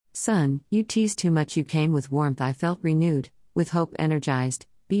Sun, you teased too much, you came with warmth, I felt renewed, with hope energized,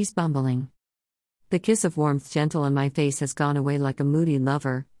 bees bumbling. The kiss of warmth gentle on my face has gone away like a moody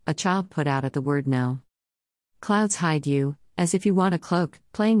lover, a child put out at the word no. Clouds hide you, as if you want a cloak,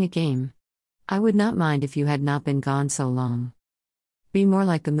 playing a game. I would not mind if you had not been gone so long. Be more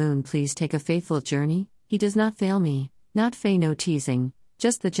like the moon, please take a faithful journey, he does not fail me, not fey, no teasing,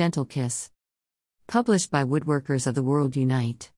 just the gentle kiss. Published by Woodworkers of the World Unite.